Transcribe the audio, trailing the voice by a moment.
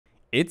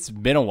It's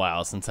been a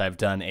while since I've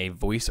done a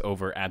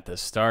voiceover at the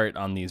start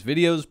on these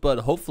videos, but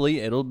hopefully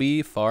it'll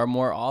be far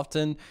more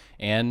often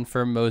and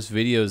for most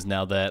videos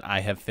now that I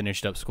have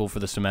finished up school for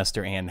the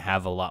semester and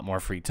have a lot more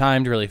free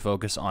time to really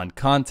focus on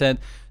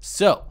content.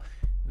 So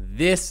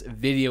this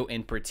video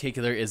in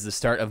particular is the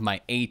start of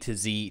my A to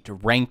Z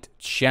ranked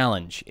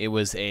challenge. It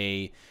was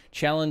a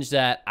challenge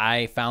that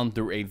I found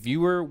through a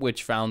viewer,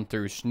 which found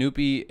through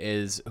Snoopy,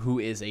 who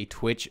is a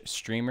Twitch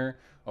streamer.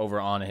 Over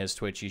on his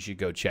Twitch, you should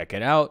go check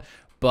it out.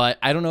 But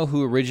I don't know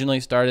who originally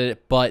started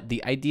it, but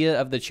the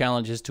idea of the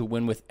challenge is to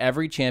win with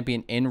every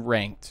champion in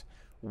ranked.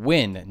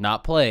 Win,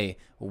 not play,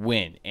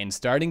 win. And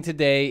starting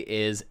today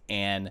is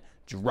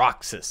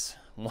Androxus,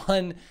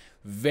 one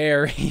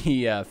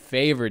very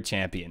favorite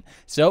champion.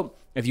 So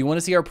if you want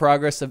to see our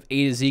progress of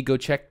A to Z, go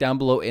check down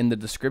below in the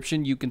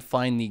description. You can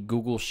find the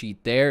Google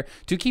Sheet there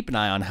to keep an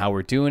eye on how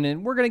we're doing.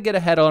 And we're going to get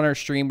ahead on our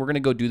stream. We're going to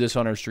go do this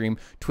on our stream,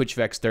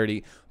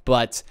 TwitchVex30.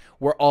 But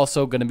we're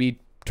also going to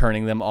be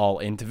turning them all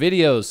into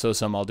videos. So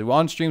some I'll do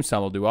on stream,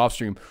 some I'll do off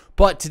stream.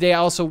 But today I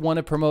also want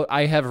to promote,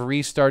 I have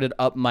restarted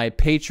up my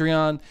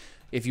Patreon.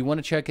 If you want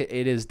to check it,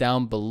 it is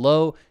down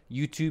below.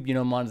 YouTube,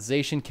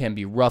 monetization can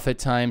be rough at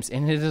times,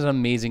 and it is an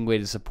amazing way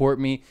to support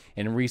me.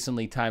 And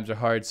recently times are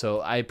hard,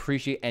 so I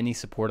appreciate any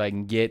support I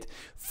can get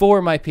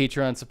for my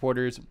Patreon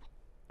supporters.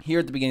 Here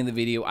at the beginning of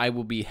the video, I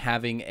will be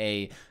having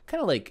a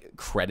kind of like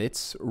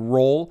credits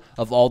roll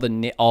of all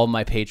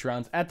my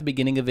Patreons at the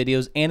beginning of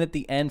videos, and at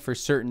the end for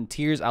certain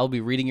tiers, I'll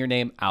be reading your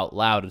name out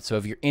loud. So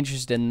if you're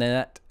interested in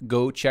that,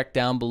 go check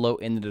down below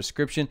in the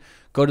description.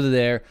 Go to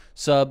there,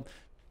 sub.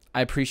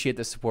 I appreciate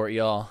the support,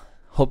 y'all.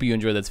 Hope you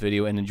enjoy this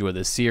video and enjoy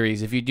this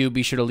series. If you do,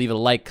 be sure to leave a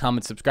like,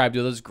 comment, subscribe,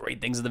 do those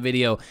great things in the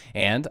video,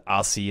 and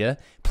I'll see you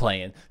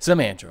playing some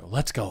Andro.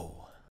 Let's go.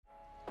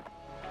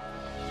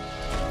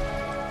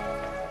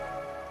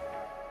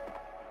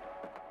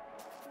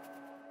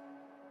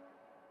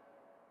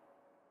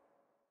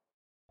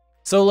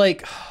 So,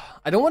 like,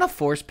 I don't want to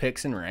force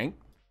picks in rank.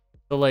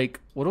 So, like,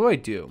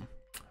 what do?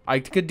 I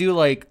could do,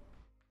 like,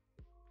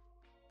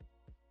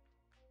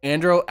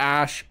 Andro,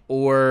 Ashe,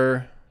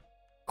 or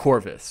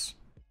Corvus.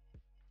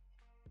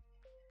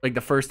 Like,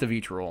 the first of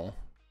each role.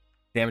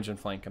 Damage and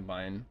flank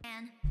combined.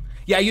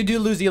 Yeah, you do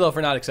lose elo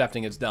for not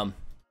accepting. It's dumb.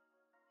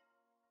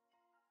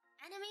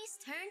 Enemy's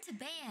turn to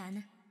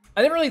ban.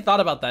 I never really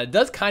thought about that. It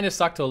does kind of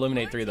suck to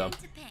eliminate 3, though.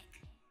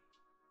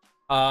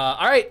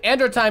 All right,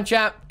 Andro time,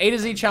 chat. A to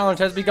Z challenge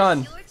has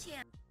begun.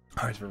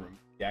 All right,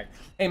 yeah.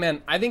 Hey,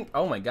 man, I think,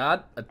 oh my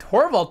God, a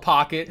Torvald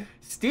pocket.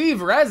 Steve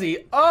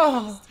Rezi.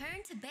 Oh.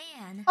 Turn to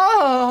ban.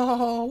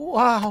 Oh,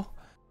 wow.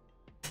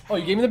 Oh,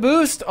 you gave me the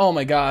boost? Oh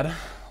my God.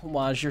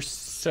 Waj, you're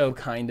so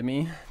kind to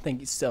me. Thank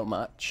you so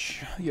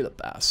much. You're the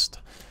best.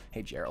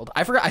 Hey, Gerald.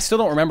 I forgot, I still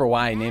don't remember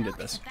why I named it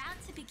this. I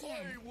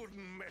wouldn't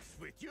mess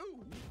with you.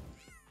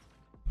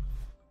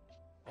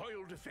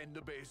 I'll defend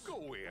the base. Go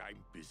away, I'm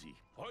busy.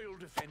 I'll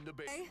defend the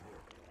base.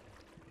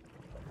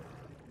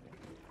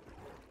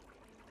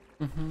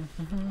 I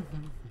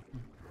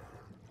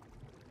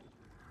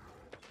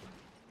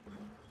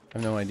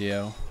have no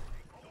idea.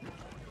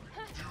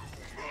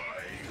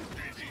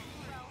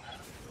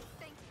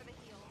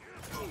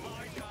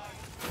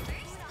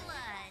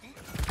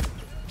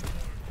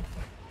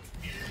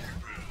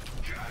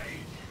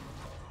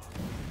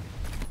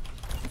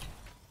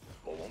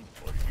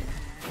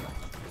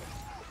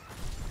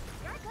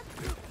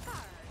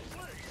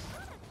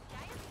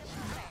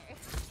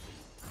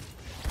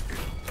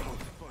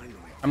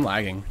 I'm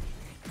lagging.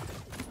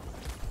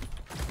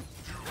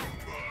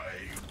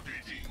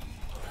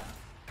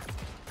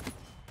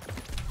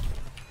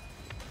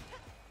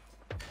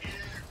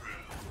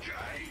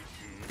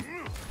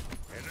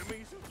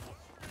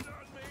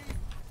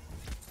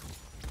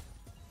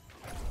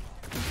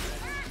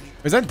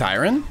 Is that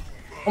Dyron?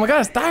 Oh my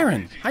God, it's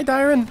Dyron. Hi,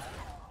 Dyron.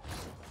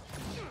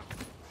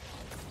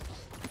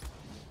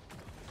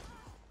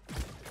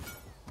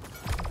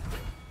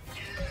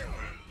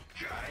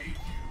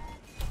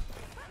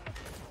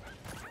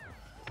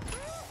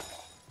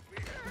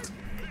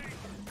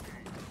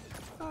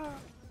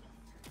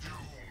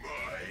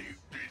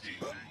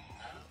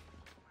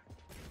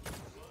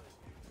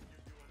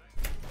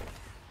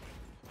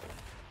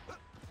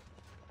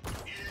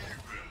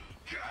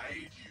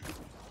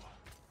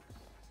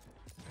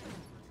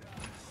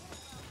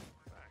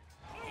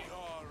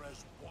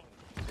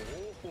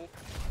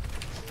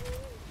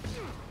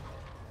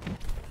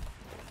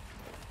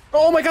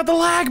 Oh my God, the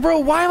lag, bro.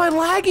 Why am I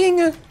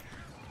lagging?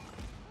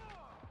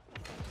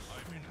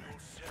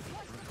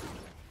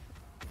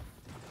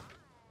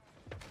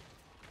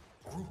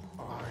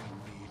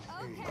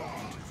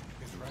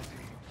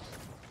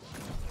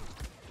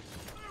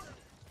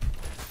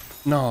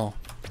 No.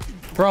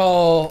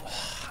 Bro,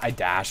 I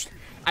dashed.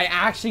 I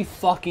actually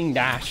fucking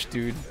dashed,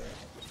 dude.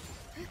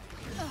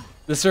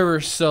 The server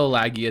is so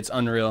laggy, it's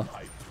unreal.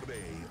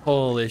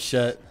 Holy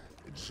shit.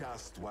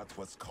 Just what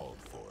was called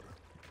for.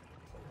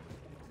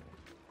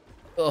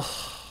 Ugh.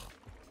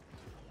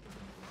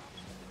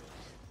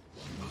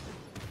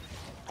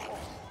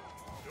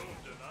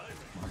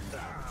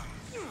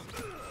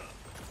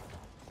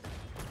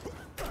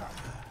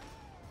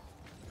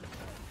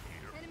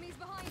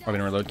 Probably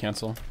gonna reload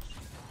cancel.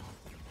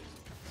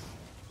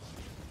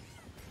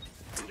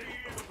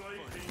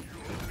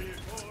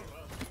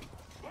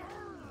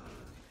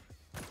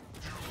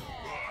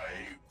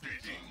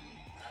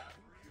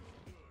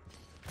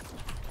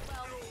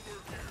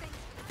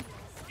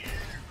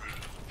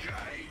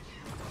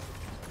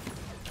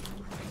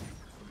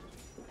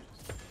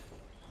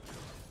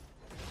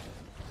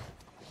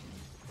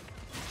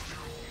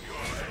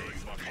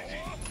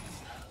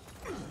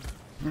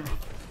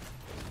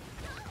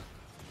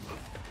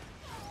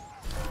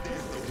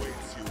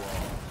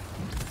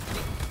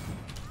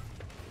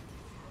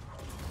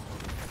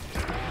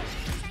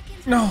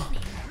 No.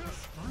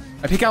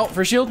 I peek out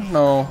for a shield?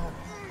 No.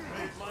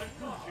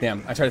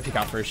 Damn, I tried to peek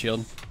out for a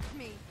shield.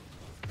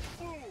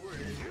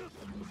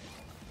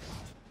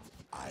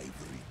 I've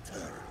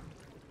returned.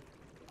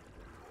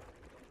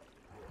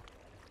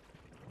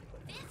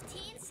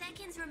 15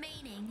 seconds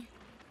remaining.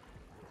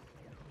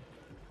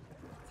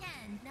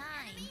 10, 9,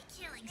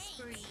 killing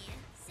spree.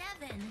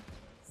 7,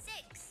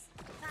 6,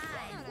 5,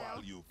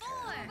 While you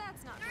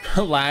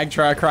 4, Lag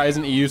try cries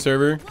an EU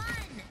server. 1.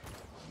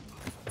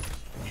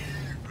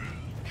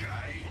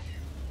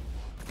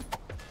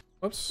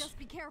 Whoops. Just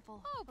be careful.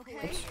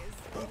 Okay.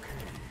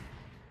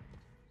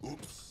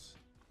 Oops.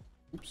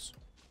 Oops.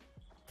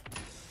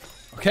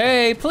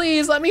 Okay,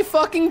 please let me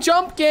fucking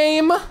jump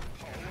game.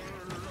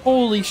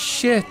 Holy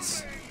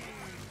shit.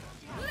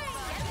 We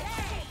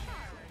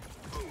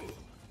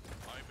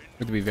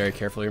have to be very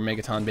careful here,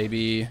 Megaton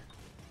baby.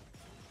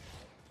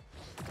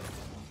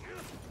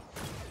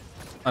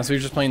 So you're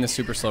just playing this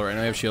super slow right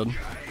now. I have shield.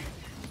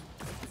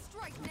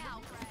 Strike now,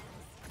 friends.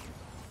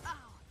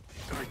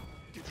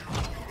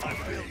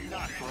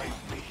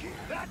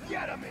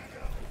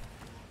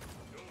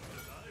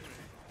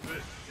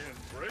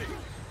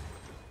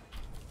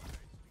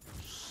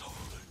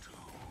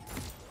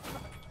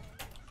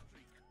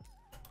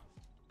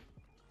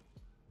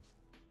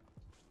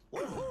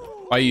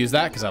 Why you use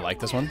that? Because I like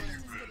this one. As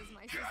good as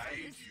my sisters.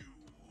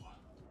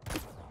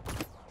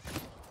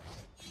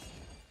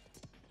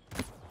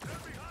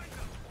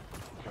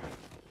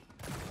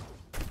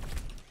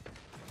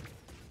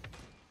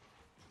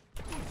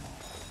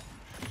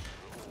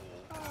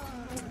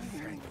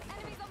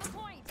 Enemies on the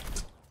point.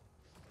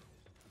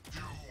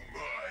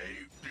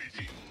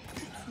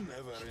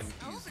 Never in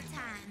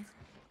Overtime.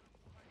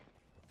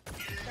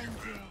 Thank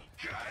you.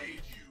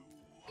 guide you.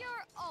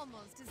 You're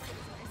almost as good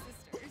as my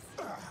sisters.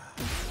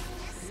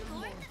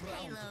 Scored the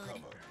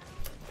payload.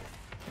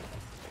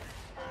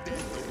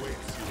 Death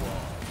awaits you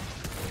all.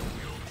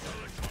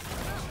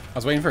 I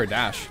was waiting for a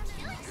dash.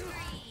 Killing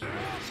spree.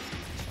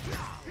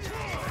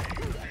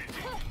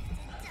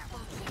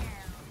 Double kill.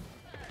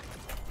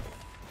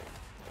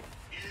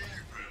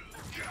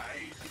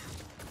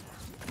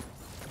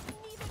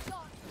 Need a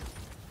dot.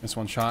 This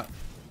one shot.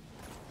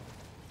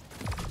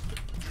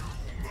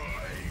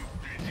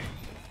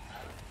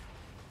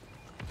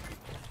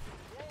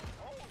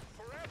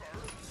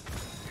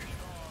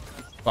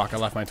 Fuck, I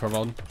left my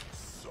Torvald.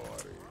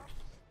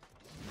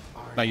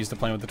 Not used to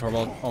playing with the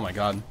Torvald. Oh my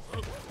god.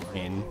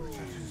 In.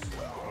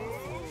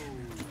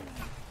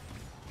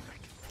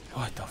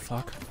 What the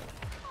fuck?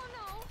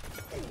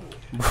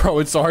 Oh Bro,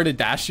 it's so hard to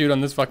dash shoot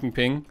on this fucking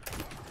ping.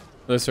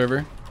 For the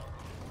server.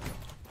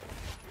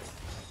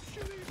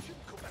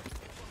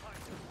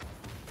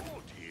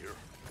 Oh dear.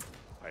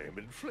 I am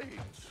in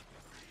flames.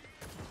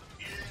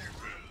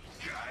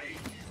 Guide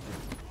you.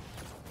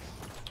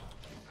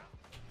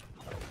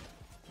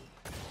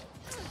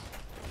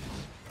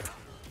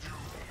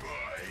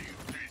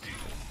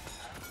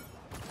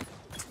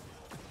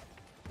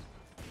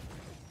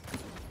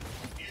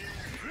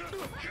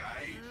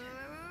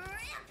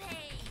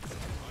 Rampage.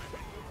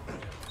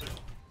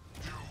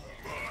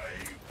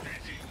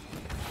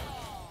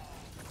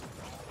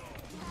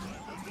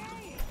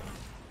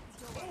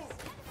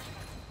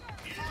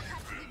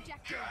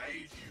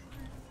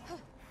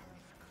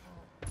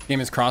 Game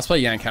is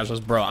crossplay? Yeah, and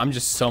casuals. Bro, I'm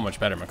just so much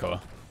better, Makoa.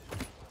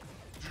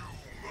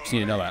 Just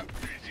need to know that.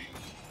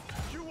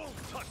 You won't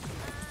touch me.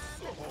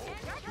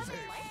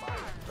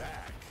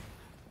 Back.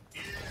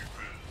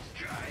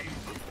 Guide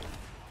you.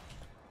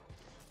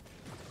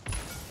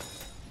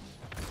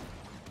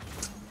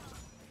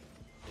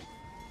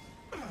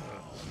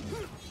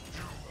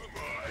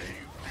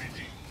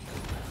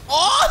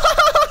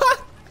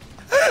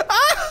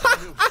 I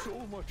have so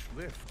much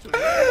left to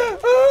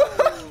live.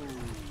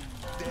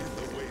 Death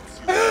awaits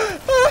you.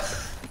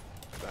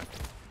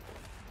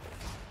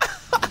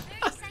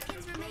 30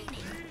 seconds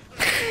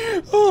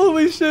remaining.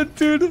 Holy shit,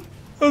 dude.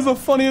 That was the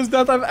funniest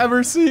death I've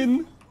ever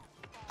seen.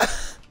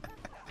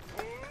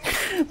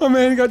 My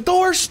man got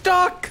door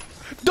stuck!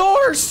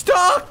 Door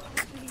stuck!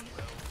 15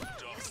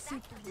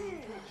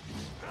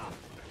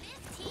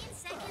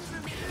 seconds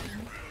remaining.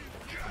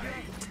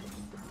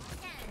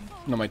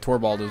 10, No, my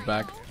Torvald is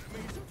back. 8,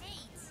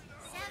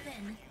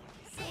 7,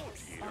 6,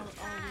 5,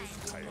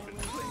 4, 3,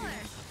 2, 1.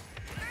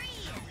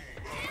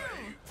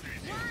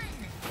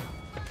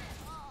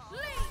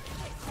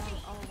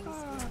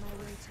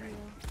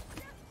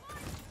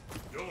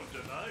 Don't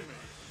deny me.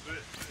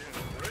 This is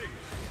great.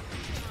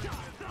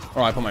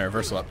 Oh, I put my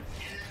reversal up.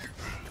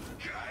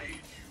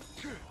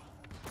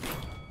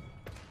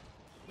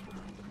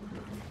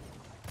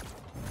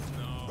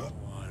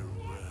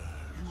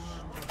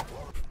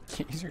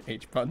 Can't use your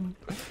H button.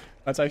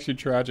 That's actually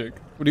tragic.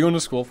 What are you going to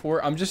school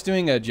for? I'm just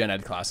doing a gen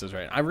ed classes,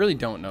 right? I really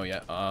don't know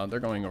yet. They're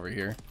going over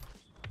here.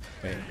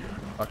 Wait.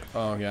 Fuck.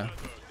 Oh, yeah.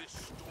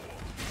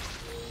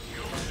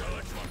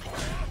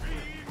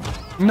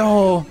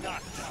 No!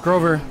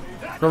 Grover.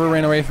 Grover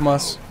ran away from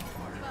us.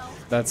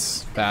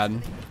 That's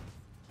bad.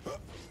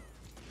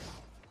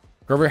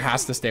 Grover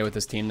has to stay with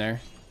this team there.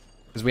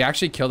 Because we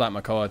actually killed that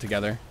Makoa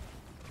together.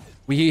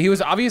 He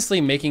was obviously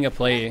making a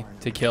play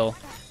to kill.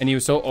 And he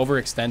was so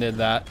overextended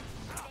that... Do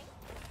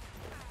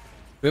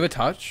we have a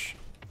touch?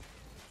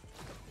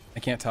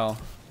 I can't tell.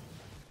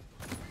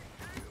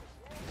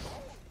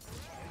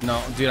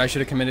 No, dude, I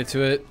should have committed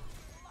to it.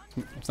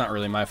 It's not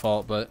really my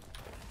fault, but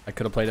I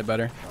could have played it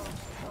better.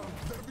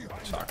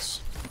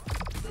 Sucks.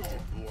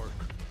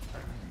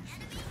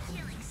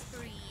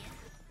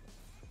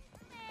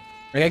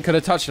 I could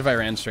have touched if I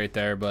ran straight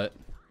there, but...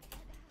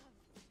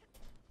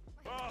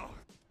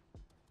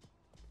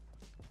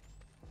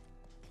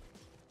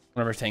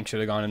 Whatever, tank should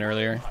have gone in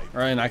earlier.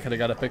 Alright, and I could have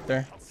got a pick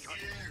there.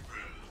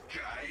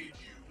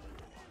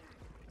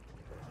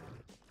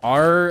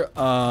 Our,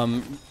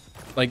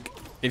 like,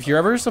 if you're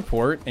ever a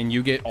support and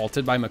you get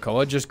ulted by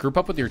Makoa, just group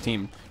up with your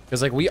team.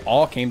 Because, like, we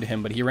all came to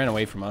him, but he ran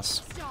away from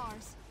us.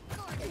 Stars.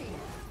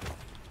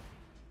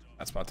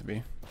 That's about to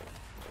be.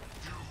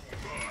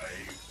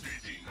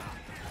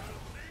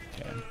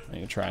 Okay, I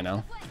need to try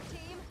now.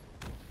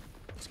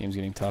 This game's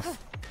getting tough.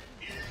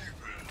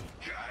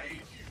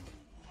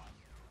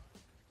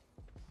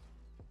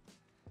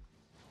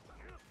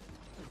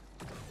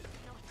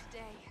 Not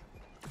today.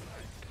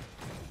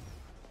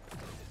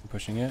 I'm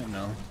pushing it?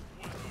 No.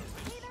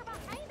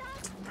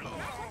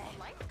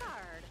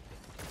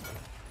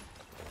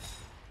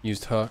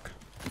 Used hook.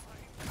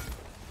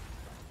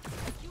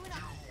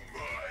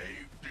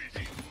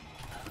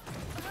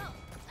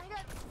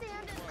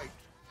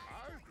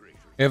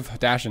 We have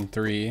dash in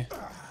 3.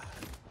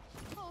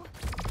 Oh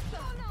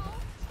no.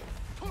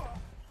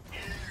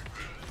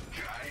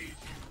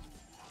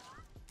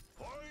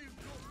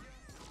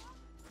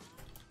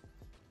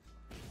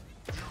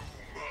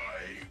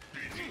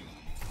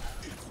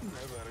 It's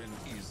never an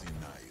easy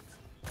night.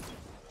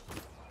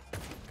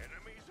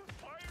 Enemies are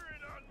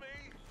firing on me.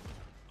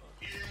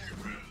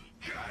 Evil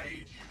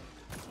guide you.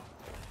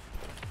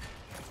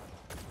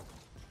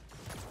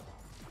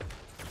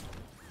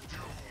 Do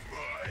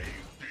my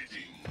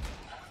bidding.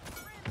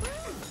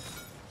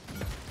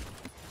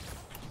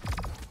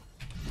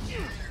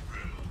 Evil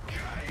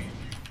guide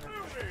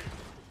you.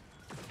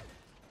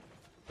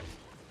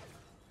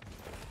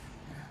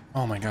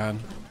 Oh my god.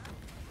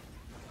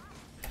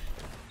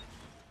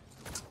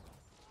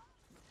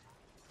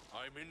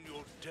 I'm in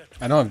your debt.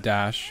 I don't have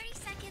dash. 30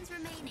 seconds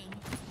remaining.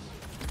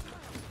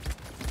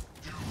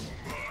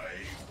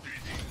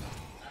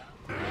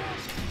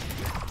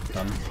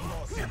 Done.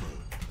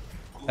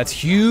 That's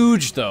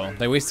huge though.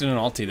 They wasted an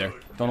ulti there.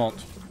 Don't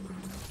ult.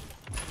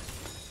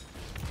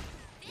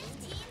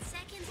 15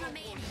 seconds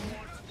remaining.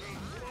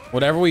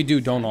 Whatever we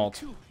do, don't ult.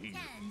 10, 9,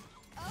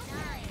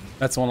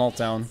 That's one ult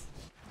down.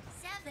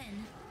 7,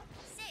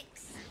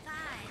 6, 5,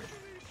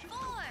 4,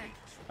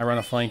 I run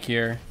a flank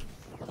here.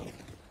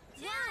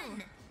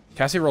 1.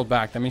 Cassie rolled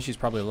back. That means she's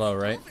probably low,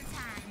 right?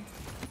 Overtime.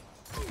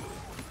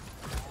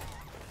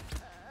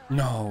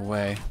 No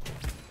way.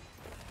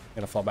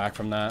 Gotta fall back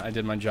from that. I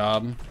did my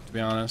job, to be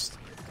honest.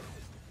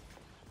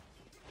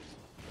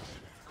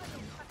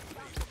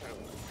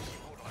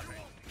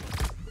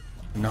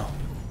 No.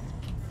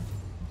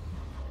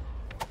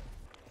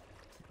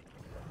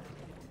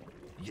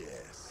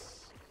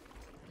 Yes.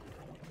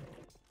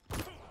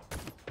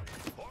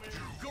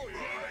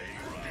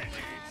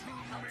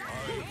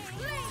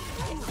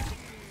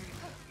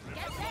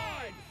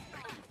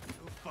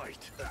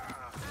 Fight.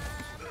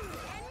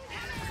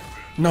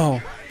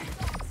 No.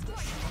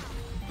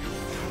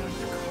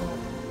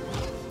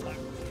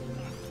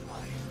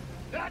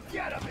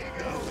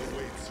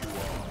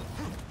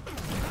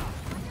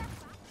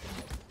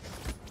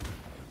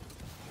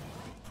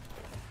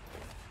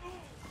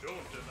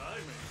 Don't deny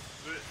me.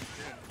 This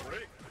can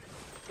break.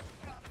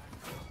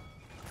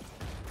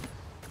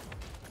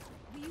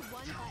 We won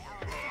by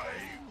our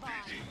powers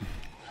combined.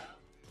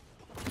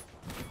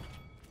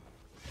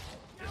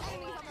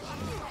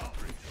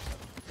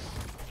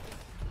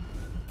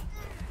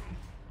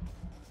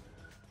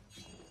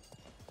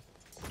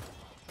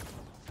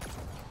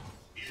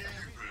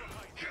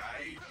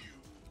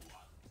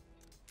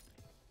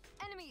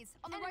 Enemies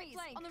on the left flank. Enemies on the right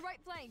flank. On the right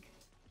flank.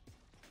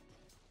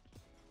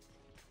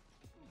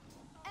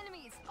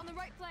 Enemies on the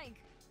right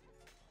flank.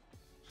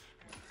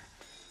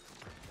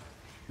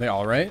 They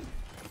all right?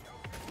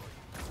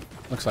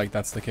 Looks like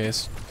that's the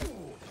case.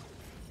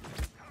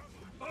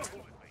 Overtime.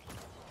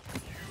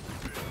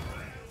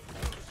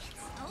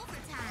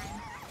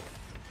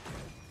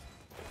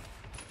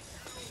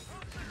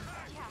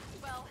 Yeah,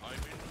 well,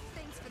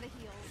 thanks for the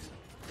heals.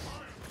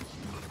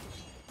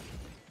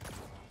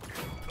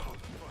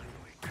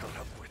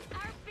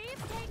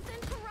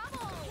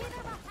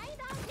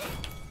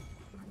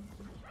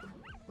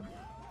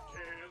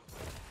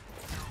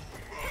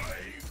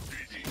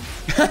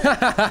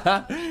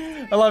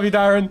 I love you,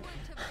 Dyron.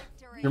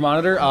 Your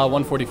monitor,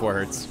 144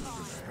 hertz.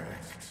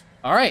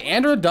 All right,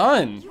 Andrew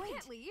done. You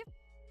can't leave.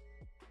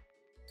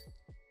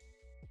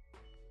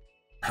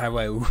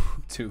 Highway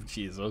to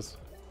Jesus.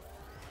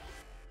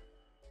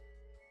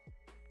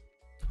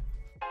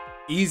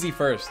 Easy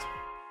first.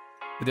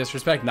 The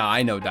disrespect? Nah,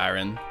 I know,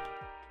 Dyron.